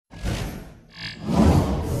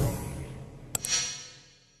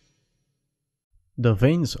The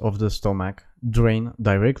veins of the stomach drain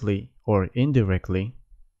directly or indirectly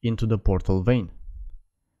into the portal vein.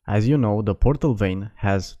 As you know, the portal vein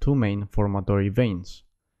has two main formatory veins,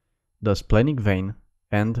 the splenic vein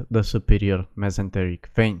and the superior mesenteric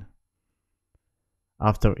vein.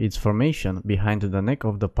 After its formation behind the neck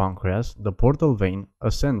of the pancreas, the portal vein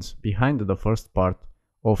ascends behind the first part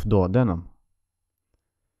of duodenum.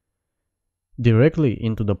 Directly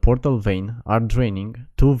into the portal vein are draining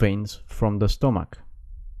two veins from the stomach.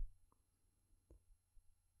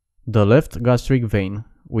 The left gastric vein,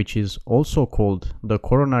 which is also called the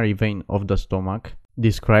coronary vein of the stomach,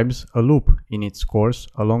 describes a loop in its course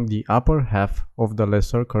along the upper half of the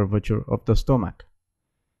lesser curvature of the stomach.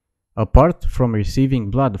 Apart from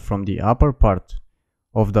receiving blood from the upper part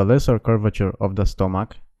of the lesser curvature of the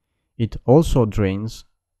stomach, it also drains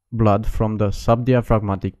blood from the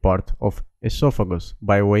subdiafragmatic part of esophagus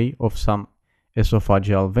by way of some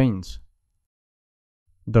esophageal veins.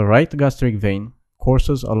 The right gastric vein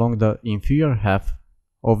courses along the inferior half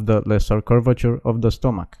of the lesser curvature of the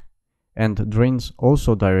stomach and drains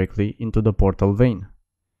also directly into the portal vein.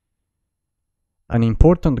 An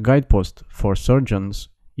important guidepost for surgeons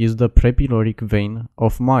is the prepyloric vein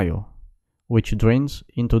of Mayo, which drains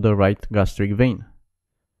into the right gastric vein.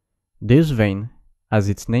 This vein, as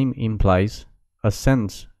its name implies,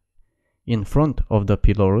 ascends in front of the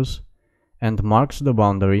pylorus and marks the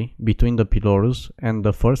boundary between the pylorus and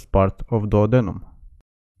the first part of duodenum.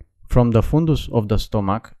 From the fundus of the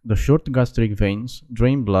stomach, the short gastric veins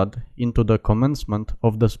drain blood into the commencement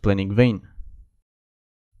of the splenic vein.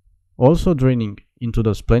 Also draining into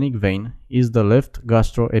the splenic vein is the left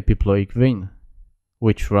gastroepiploic vein,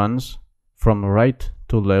 which runs from right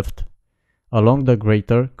to left along the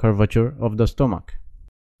greater curvature of the stomach.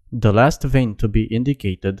 The last vein to be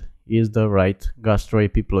indicated is the right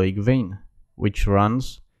gastroepiploic vein, which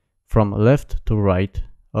runs from left to right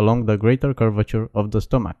along the greater curvature of the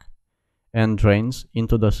stomach and drains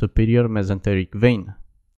into the superior mesenteric vein.